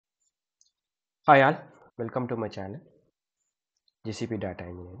Hi all, welcome to my channel GCP Data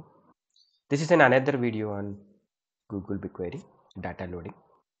Engineering. This is another video on Google BigQuery data loading,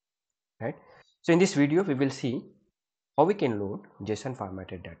 right? So in this video we will see how we can load JSON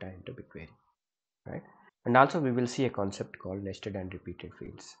formatted data into BigQuery, right? And also we will see a concept called nested and repeated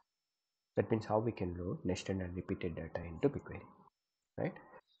fields. That means how we can load nested and repeated data into BigQuery, right?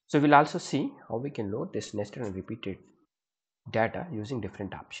 So we'll also see how we can load this nested and repeated data using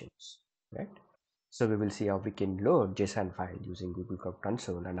different options, right? So we will see how we can load JSON file using Google Cloud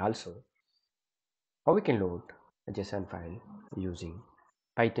Console, and also how we can load a JSON file using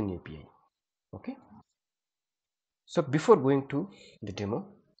Python API. Okay. So before going to the demo,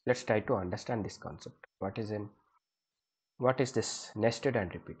 let's try to understand this concept. What is this nested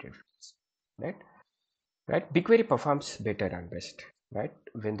and repeated fields, right? Right. BigQuery performs better and best, right,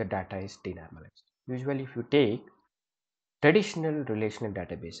 when the data is denormalized. Usually, if you take traditional relational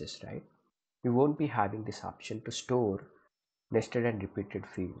databases, right, you won't be having this option to store nested and repeated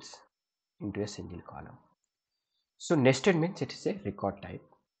fields into a single column. So nested means it is a record type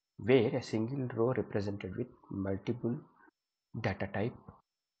where a single row represented with multiple data type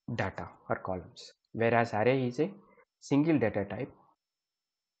data or columns, whereas array is a single data type,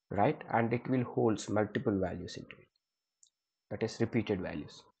 right, and it will holds multiple values into it, that is repeated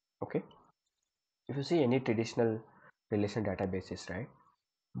values. Okay, if you see any traditional relational databases, right,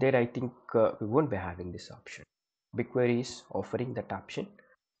 there I think we won't be having this option. BigQuery is offering that option,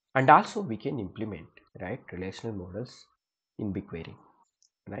 and also we can implement, right, relational models in BigQuery,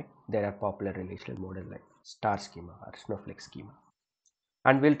 right? There are popular relational models like star schema or snowflake schema,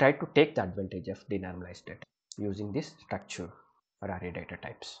 and we'll try to take the advantage of denormalized data using this structure or array data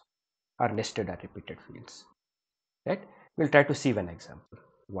types or nested or repeated fields, right? We'll try to see one example.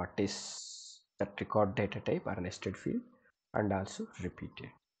 What is that record data type or nested field and also repeated.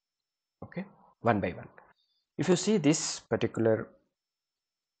 Okay, one by one. If you see this particular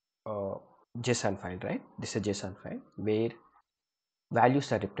uh, JSON file, right? This is a JSON file where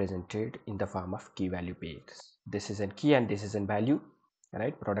values are represented in the form of key value pairs. This is a key and this is a value,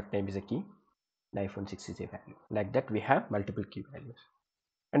 right? Product name is a key, iPhone 6 is a value. Like that we have multiple key values.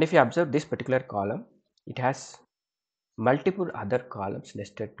 And if you observe this particular column, it has multiple other columns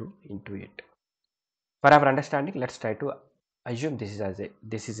nested into it. For our understanding, let's try to assume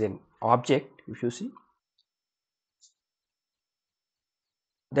this is an object. If you see,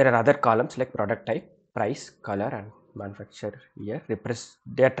 there are other columns like product type, price, color, and manufacturer here.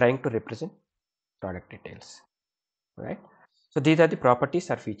 They are trying to represent product details, right? So these are the properties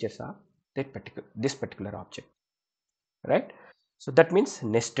or features of this particular object, right? So that means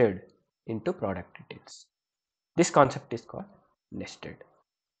nested into product details. This concept is called nested.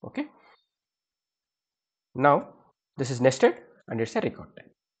 Okay. Now this is nested and it's a record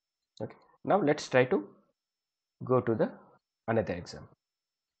type. Okay. Now let's try to go to the another example.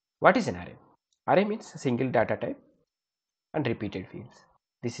 What is an array? Array means a single data type and repeated fields.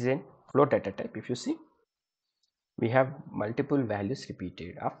 This is a float data type. If you see, we have multiple values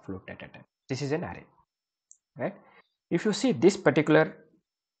repeated of float data type. This is an array, right? If you see this particular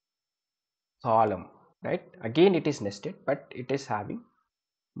column, right, again it is nested, but it is having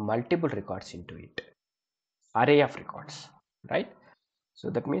multiple records into it, array of records, right? So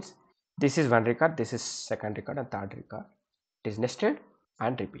that means this is one record, this is second record and third record. It is nested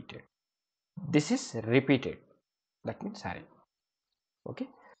and repeated. This is repeated, that means array. Okay,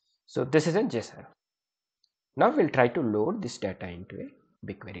 so this is a JSON. Now we'll try to load this data into a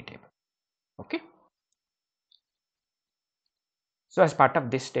BigQuery table. Okay, so as part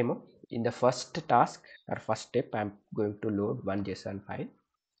of this demo, in the first task or first step, I'm going to load one JSON file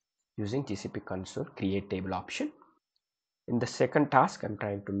using GCP console create table option. In the second task, I'm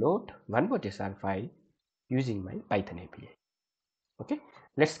trying to load one more JSON file using my Python API. Okay,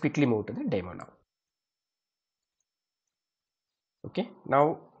 let's quickly move to the demo now. Okay,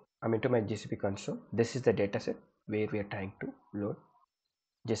 now I'm into my GCP console. This is the dataset where we are trying to load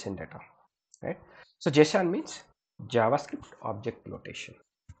JSON data, right? So JSON means JavaScript object notation.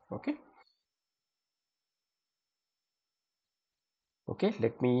 Okay, okay,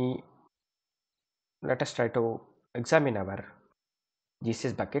 let us try to examine our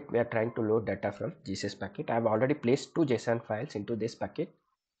GCS bucket. We are trying to load data from GCS bucket. I have already placed two JSON files into this bucket.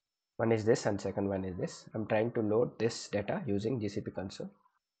 One is this and second one is this. I'm trying to load this data using GCP console.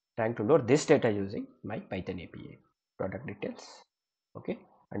 Trying to load this data using my Python API, product details, okay,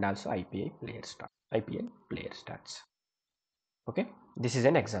 and also IPI player start, IPL player starts. Okay, this is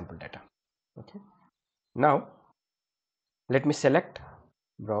an example data. Okay, now let me select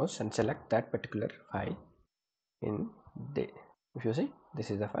browse and select that particular file in the, if you see,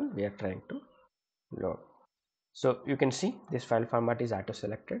 this is the file we are trying to load. So you can see this file format is auto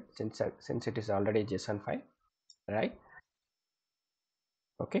selected since it is already JSON file, right?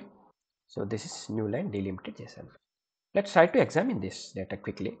 Okay, so this is new line delimited JSON file. Let's try to examine this data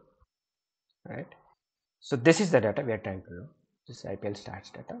quickly, right? So this is the data we are trying to load. This IPL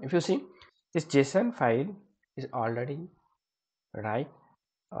stats data. If you see, this JSON file is already, right,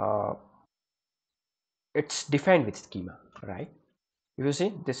 it's defined with schema, right? If you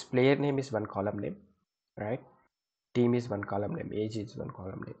see, this player name is one column name, right? Team is one column name, age is one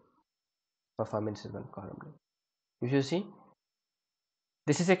column name, performance is one column name. If you see,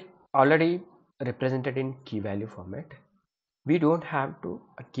 this is already represented in key value format. We don't have to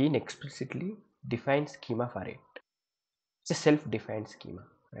again explicitly define schema for it. It's a self-defined schema,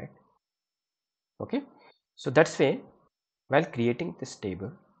 right? Okay, so that's why while creating this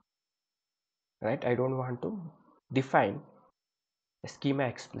table, right, I don't want to define a schema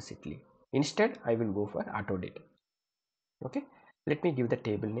explicitly. Instead, I will go for auto data. Okay, let me give the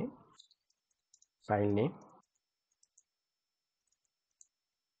table name, file name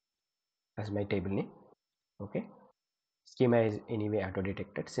as my table name. Okay, schema is anyway auto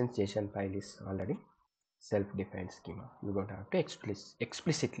detected since JSON file is already self-defined schema. You don't have to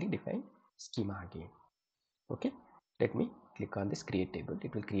explicitly define schema again. Okay, let me click on this create table.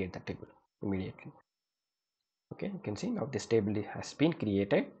 It will create the table immediately. Okay, you can see now this table has been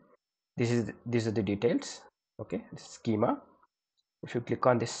created. These are the details. Okay, this schema. If you click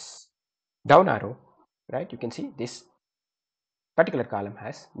on this down arrow, right, you can see this particular column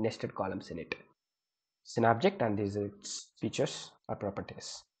has nested columns in it. It's an object and these are its features or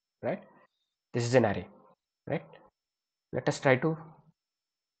properties, right? This is an array, right? Let us try to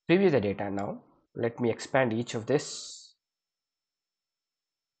preview the data now. Let me expand each of this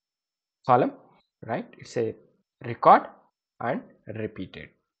column, right? It's a record and repeated.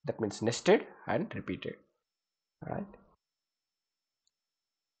 That means nested and repeated, right?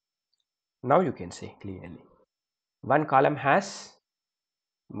 Now you can see clearly one column has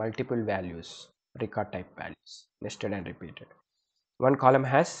multiple values, record type values, nested and repeated. One column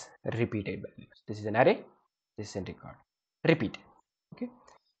has repeated values. This is an array, this is a record, repeat. Okay,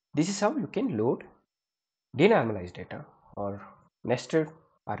 this is how you can load denormalized data or nested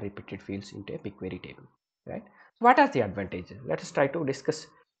or repeated fields into a BigQuery table, right? So what are the advantages? Let us try to discuss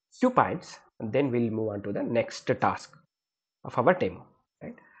few points and then we'll move on to the next task of our demo,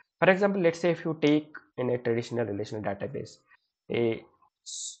 right? For example, let's say if you take in a traditional relational database a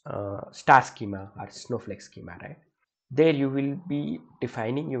star schema or snowflake schema, right? There you will be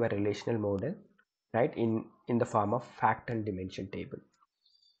defining your relational model, right, in the form of fact and dimension table.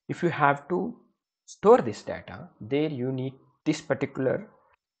 If you have to store this data, there you need this particular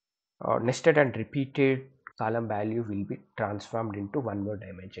nested and repeated column value will be transformed into one more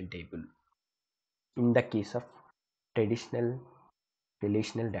dimension table in the case of traditional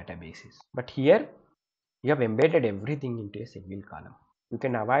relational databases. But here you have embedded everything into a single column. You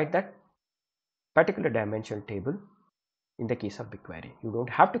can avoid that particular dimensional table in the case of BigQuery. You don't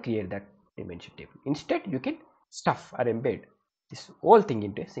have to create that dimension table. Instead, you can stuff or embed this whole thing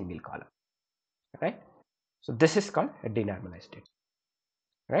into a single column, right? So this is called a denormalized data,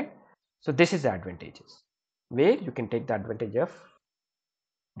 right? So this is the advantages where you can take the advantage of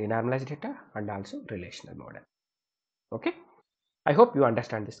denormalized data and also relational model. Okay, I hope you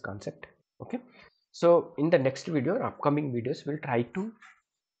understand this concept. Okay, so in the next video or upcoming videos, we'll try to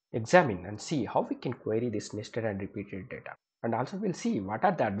examine and see how we can query this nested and repeated data, and also we'll see what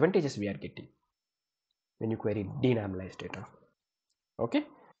are the advantages we are getting when you query denormalized data. Okay,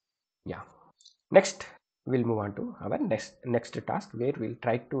 yeah, next we'll move on to our next task where we'll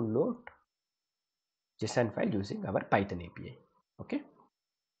try to load JSON file using our Python API. Okay,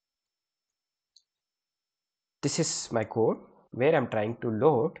 this is my code where I'm trying to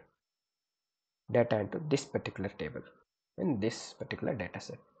load data into this particular table in this particular data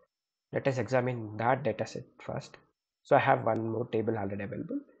set. Let us examine that data set first. So I have one more table already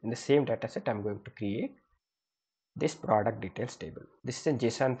available. In the same data set, I'm going to create this product details table. This is a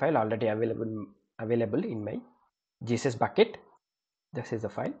JSON file already available in my JSS bucket. This is the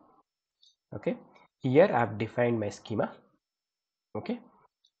file. Okay, here I have defined my schema. Okay,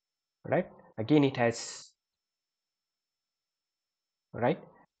 right, again it has, right,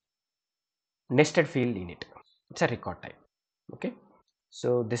 nested field in it. It's a record type. Okay,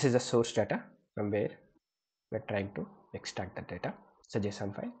 so this is the source data from where we're trying to extract the data. It's a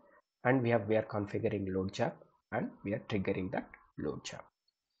JSON file, and we are configuring load job and we are triggering that load job.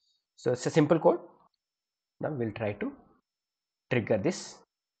 So it's a simple code. Now we'll try to trigger this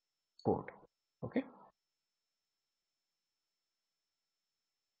code. Okay,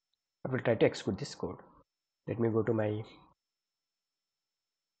 will try to execute this code. Let me go to my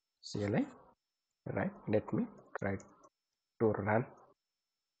CLI, right? Let me try to run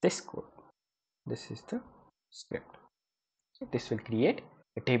this code. This is the script. So this will create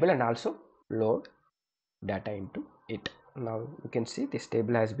a table and also load data into it. Now you can see this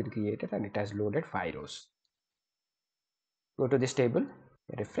table has been created and it has loaded 5 rows. Go to this table,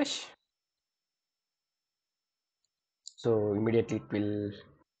 refresh. So immediately it will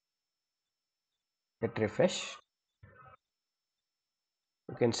get refresh.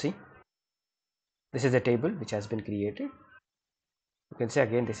 You can see this is a table which has been created. You can see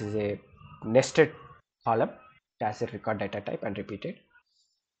again this is a nested column. It has a record data type and repeated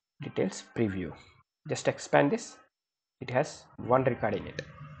details preview. Just expand this. It has one record in it,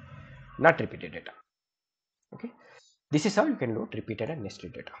 not repeated data. Okay, this is how you can load repeated and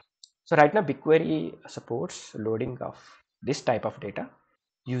nested data. So right now BigQuery supports loading of this type of data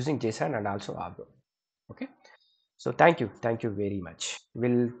using JSON and also Argo. Okay, so thank you very much.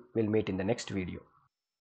 We'll meet in the next video.